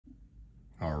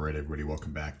All right, everybody,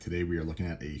 welcome back. Today we are looking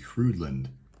at a Hroudland,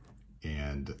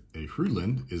 and a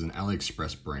Hroudland is an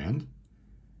AliExpress brand.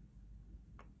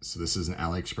 So this is an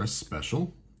AliExpress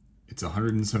special. It's a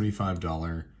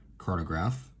 $175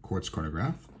 chronograph, quartz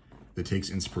chronograph, that takes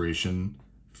inspiration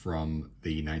from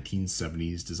the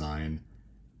 1970s design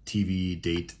TV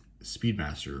date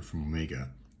Speedmaster from Omega.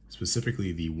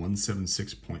 Specifically, the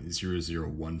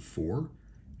 176.0014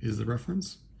 is the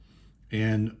reference.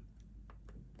 And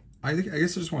I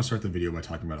guess I just want to start the video by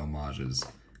talking about homages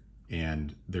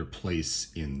and their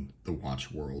place in the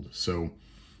watch world. So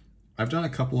I've done a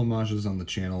couple homages on the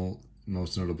channel,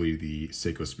 most notably the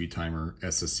Seiko Speed Timer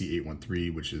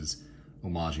SSC813, which is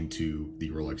homaging to the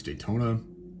Rolex Daytona.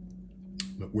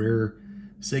 But where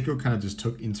Seiko kind of just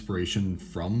took inspiration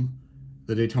from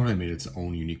the Daytona and made its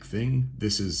own unique thing,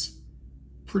 this is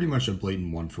pretty much a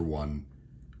blatant one-for-one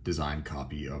design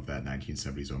copy of that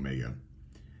 1970s Omega.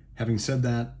 Having said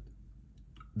that,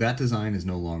 that design is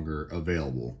no longer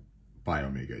available by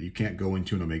Omega. You can't go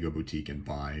into an Omega boutique and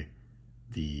buy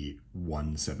the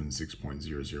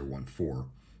 176.0014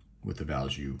 with the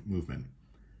Valjoux movement.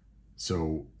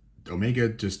 So Omega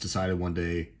just decided one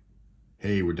day,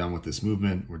 hey, we're done with this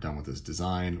movement, we're done with this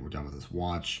design, we're done with this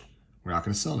watch, we're not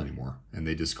going to sell it anymore. And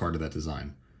they discarded that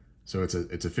design. So it's a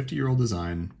 50-year-old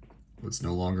design. It's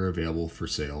no longer available for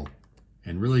sale.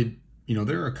 And really, you know,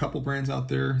 there are a couple brands out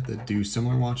there that do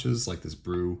similar watches, like this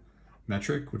Brew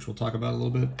Metric, which we'll talk about a little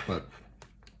bit. But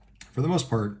for the most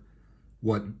part,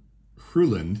 what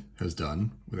Hroudland has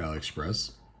done with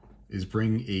AliExpress is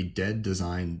bring a dead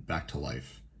design back to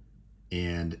life.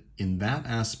 And in that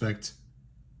aspect,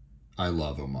 I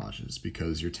love homages,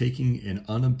 because you're taking an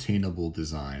unobtainable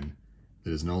design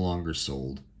that is no longer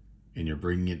sold and you're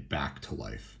bringing it back to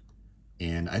life.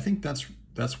 And I think that's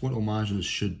what homages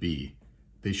should be.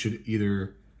 They should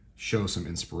either show some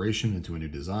inspiration into a new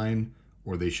design,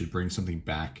 or they should bring something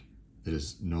back that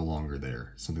is no longer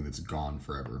there, something that's gone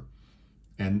forever.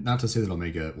 And not to say that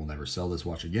Omega will never sell this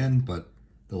watch again, but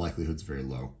the likelihood's very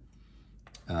low.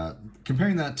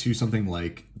 Comparing that to something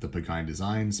like the Pagani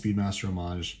Design Speedmaster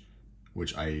Homage,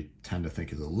 which I tend to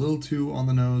think is a little too on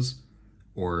the nose,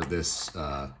 or this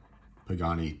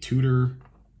Pagani Tudor,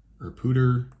 or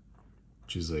Pooter,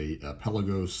 which is a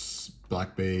Pelagos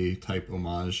Black Bay type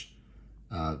homage.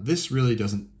 This really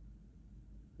doesn't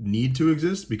need to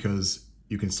exist, because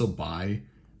you can still buy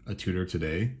a Tudor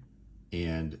today,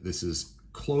 and this is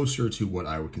closer to what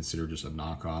I would consider just a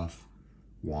knockoff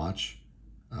watch.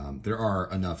 There are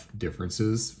enough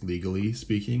differences, legally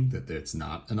speaking, that it's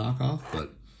not a knockoff,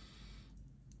 but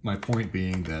my point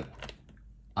being that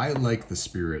I like the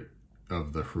spirit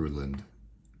of the Hroudland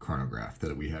chronograph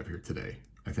that we have here today.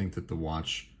 I think that the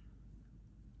watch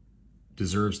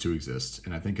deserves to exist,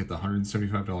 and I think at the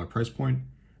 $175 price point,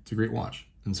 it's a great watch.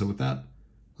 And so with that,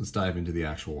 let's dive into the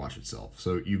actual watch itself.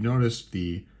 So you've noticed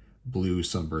the blue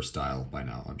sunburst dial by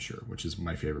now, I'm sure, which is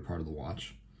my favorite part of the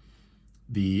watch.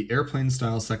 The airplane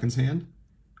style seconds hand,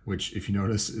 which if you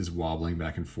notice is wobbling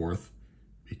back and forth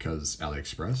because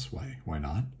AliExpress, why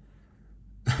not?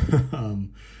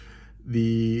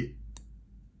 The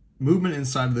movement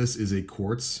inside of this is a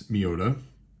quartz Miyota,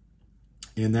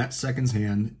 and that seconds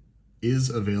hand is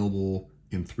available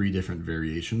in 3 different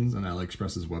variations on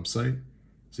AliExpress's website.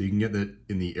 So you can get that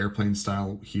in the airplane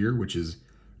style here, which is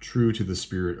true to the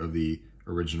spirit of the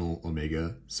original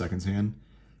Omega seconds hand.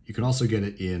 You can also get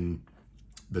it in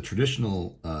the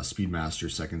traditional Speedmaster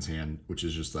seconds hand, which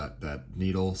is just that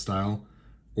needle style,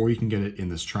 or you can get it in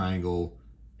this triangle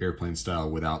airplane style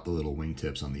without the little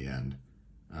wingtips on the end.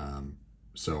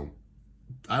 So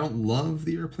I don't love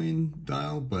the airplane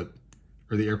dial,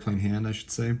 or the airplane hand, I should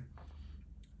say,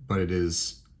 but it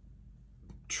is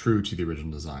true to the original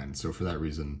design. So for that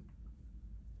reason,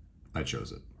 I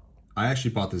chose it. I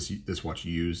actually bought this watch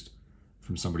used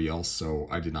from somebody else, so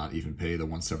I did not even pay the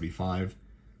 $175.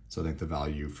 So I think the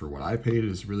value for what I paid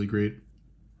is really great.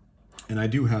 And I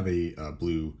do have a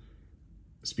blue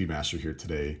Speedmaster here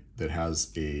today that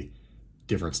has a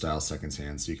different style seconds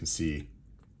hand, so you can see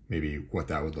maybe what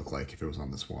that would look like if it was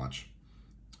on this watch.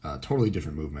 Totally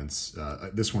different movements.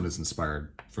 This one is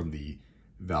inspired from the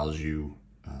Valjoux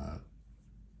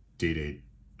Day-Date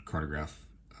chronograph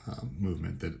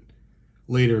movement that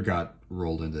later got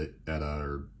rolled into ETA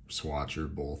or Swatch or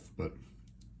both, but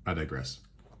I digress.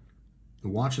 The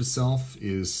watch itself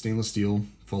is stainless steel,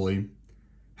 fully.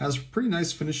 Has pretty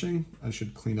nice finishing. I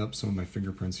should clean up some of my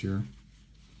fingerprints here.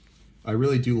 I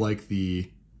really do like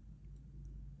the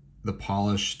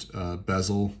polished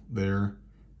bezel there.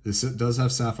 This does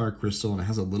have sapphire crystal, and it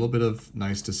has a little bit of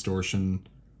nice distortion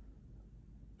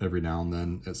every now and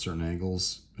then at certain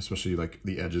angles, especially like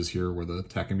the edges here where the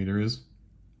tachymeter is.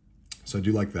 So I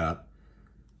do like that.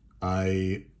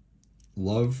 I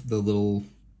love the little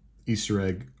Easter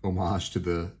egg homage to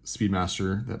the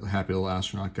Speedmaster, that happy little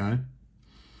astronaut guy.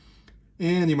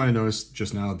 And you might have noticed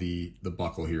just now the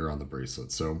buckle here on the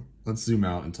bracelet. So let's zoom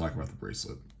out and talk about the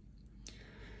bracelet.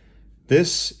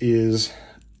 This is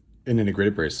an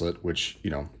integrated bracelet, which, you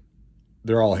know,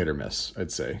 they're all hit or miss,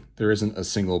 I'd say. There isn't a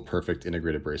single perfect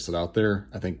integrated bracelet out there.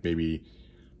 I think maybe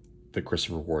the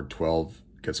Christopher Ward 12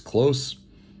 gets close,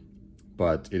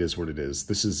 but it is what it is.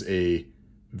 This is a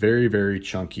very, very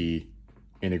chunky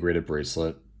integrated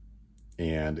bracelet,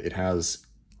 and it has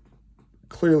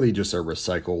clearly just a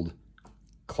recycled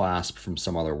clasp from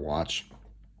some other watch.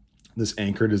 This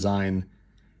anchor design,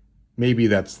 maybe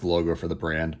that's the logo for the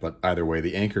brand, but either way,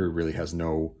 the anchor really has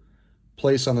no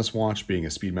place on this watch, being a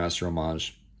Speedmaster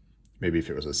homage. Maybe if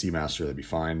it was a Seamaster, that'd be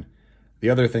fine. The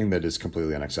other thing that is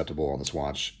completely unacceptable on this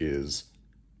watch is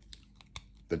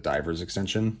the diver's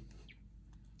extension,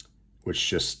 which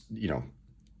just, you know,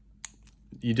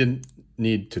 you didn't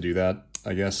need to do that,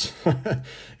 I guess.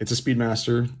 It's a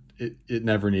Speedmaster. It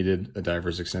never needed a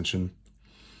diver's extension.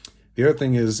 The other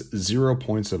thing is 0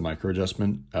 points of micro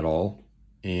adjustment at all,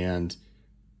 and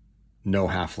no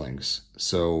half links.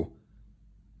 So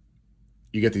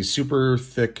you get these super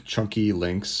thick, chunky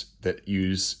links that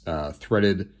use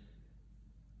threaded,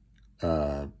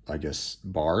 I guess,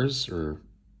 bars or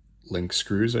link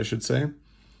screws, I should say.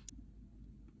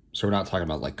 So we're not talking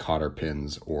about like cotter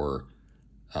pins or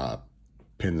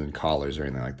pins and collars or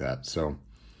anything like that. So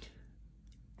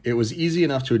it was easy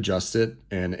enough to adjust it,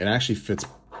 and it actually fits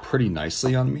pretty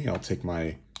nicely on me. I'll take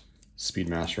my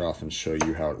Speedmaster off and show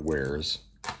you how it wears.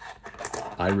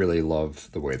 I really love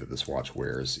the way that this watch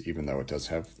wears, even though it does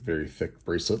have very thick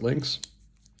bracelet links.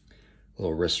 A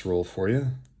little wrist roll for you.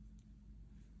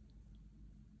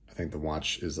 I think the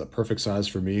watch is the perfect size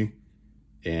for me,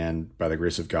 and by the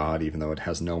grace of God, even though it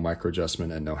has no micro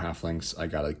adjustment and no half links, I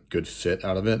got a good fit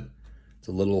out of it. It's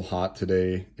a little hot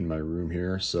today in my room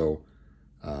here, so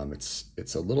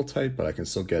it's a little tight, but I can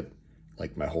still get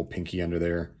like my whole pinky under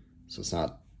there, so it's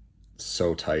not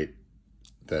so tight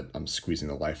that I'm squeezing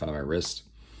the life out of my wrist.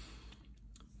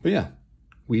 But yeah,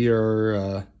 we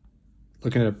are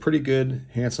looking at a pretty good,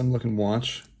 handsome looking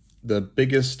watch. The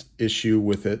biggest issue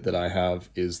with it that I have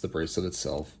is the bracelet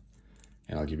itself,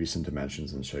 and I'll give you some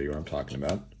dimensions and show you what I'm talking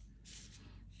about.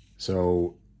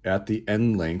 So at the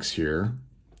end links here,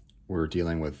 we're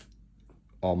dealing with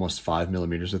almost 5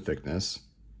 millimeters of thickness,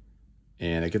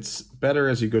 and it gets better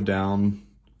as you go down,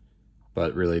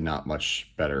 but really not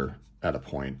much better at a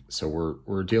point. So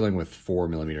we're dealing with 4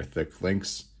 millimeter thick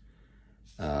links.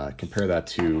 Compare that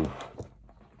to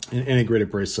an integrated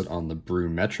bracelet on the Brew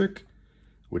Metric,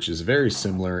 which is very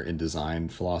similar in design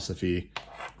philosophy,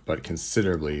 but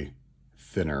considerably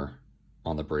thinner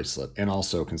on the bracelet, and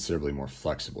also considerably more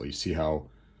flexible. You see how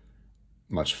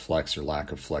much flex or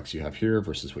lack of flex you have here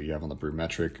versus what you have on the Brew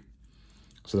Metric.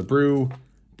 So the Brew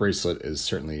bracelet is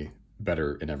certainly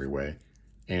better in every way.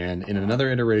 And in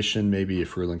another iteration, maybe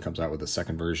if Hroudland comes out with a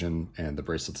second version and the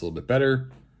bracelet's a little bit better,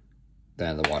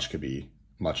 then the watch could be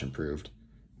much improved.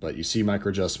 But you see micro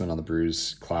adjustment on the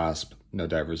Brew's clasp, no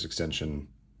diver's extension.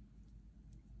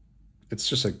 It's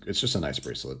just a nice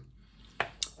bracelet.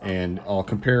 And I'll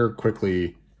compare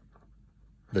quickly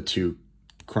the two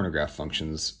chronograph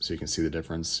functions so you can see the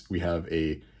difference. We have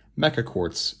a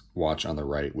mechaquartz watch on the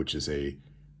right, which is a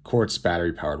quartz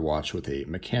battery powered watch with a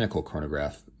mechanical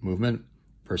chronograph movement,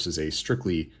 versus a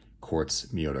strictly quartz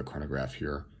Miyota Quartz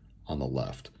here on the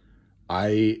left.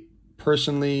 I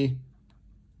personally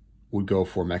would go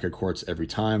for mechaquartz every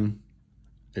time.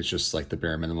 It's just like the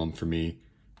bare minimum for me.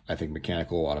 I think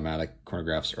mechanical automatic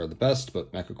chronographs are the best,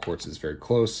 but mechaquartz is very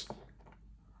close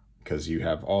because you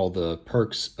have all the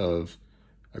perks of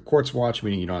a quartz watch,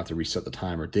 meaning you don't have to reset the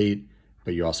time or date,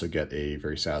 but you also get a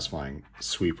very satisfying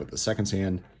sweep with the seconds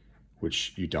hand,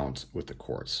 which you don't with the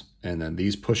quartz. And then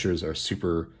these pushers are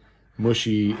super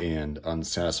mushy and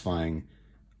unsatisfying,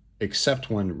 except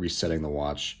when resetting the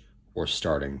watch or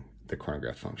starting the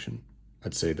chronograph function.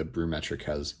 I'd say the Brew Metric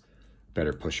has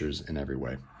better pushers in every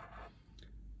way.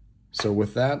 So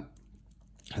with that,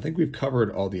 I think we've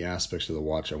covered all the aspects of the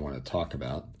watch I want to talk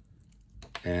about.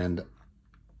 And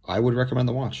I would recommend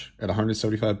the watch at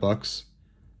 175 bucks.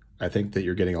 I think that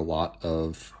you're getting a lot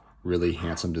of really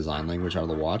handsome design language out of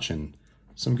the watch and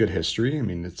some good history. I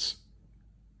mean, it's,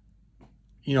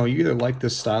 you know, you either like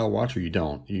this style watch or you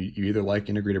don't. You either like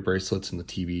integrated bracelets and the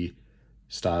TV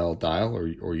style dial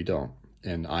or you don't.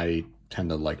 And I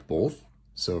tend to like both.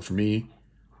 So for me,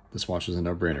 this watch is a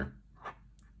no-brainer.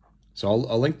 So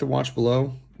I'll link the watch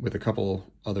below with a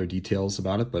couple other details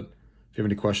about it, but if you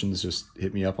have any questions, just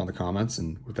hit me up on the comments.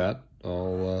 And with that,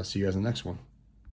 I'll see you guys in the next one.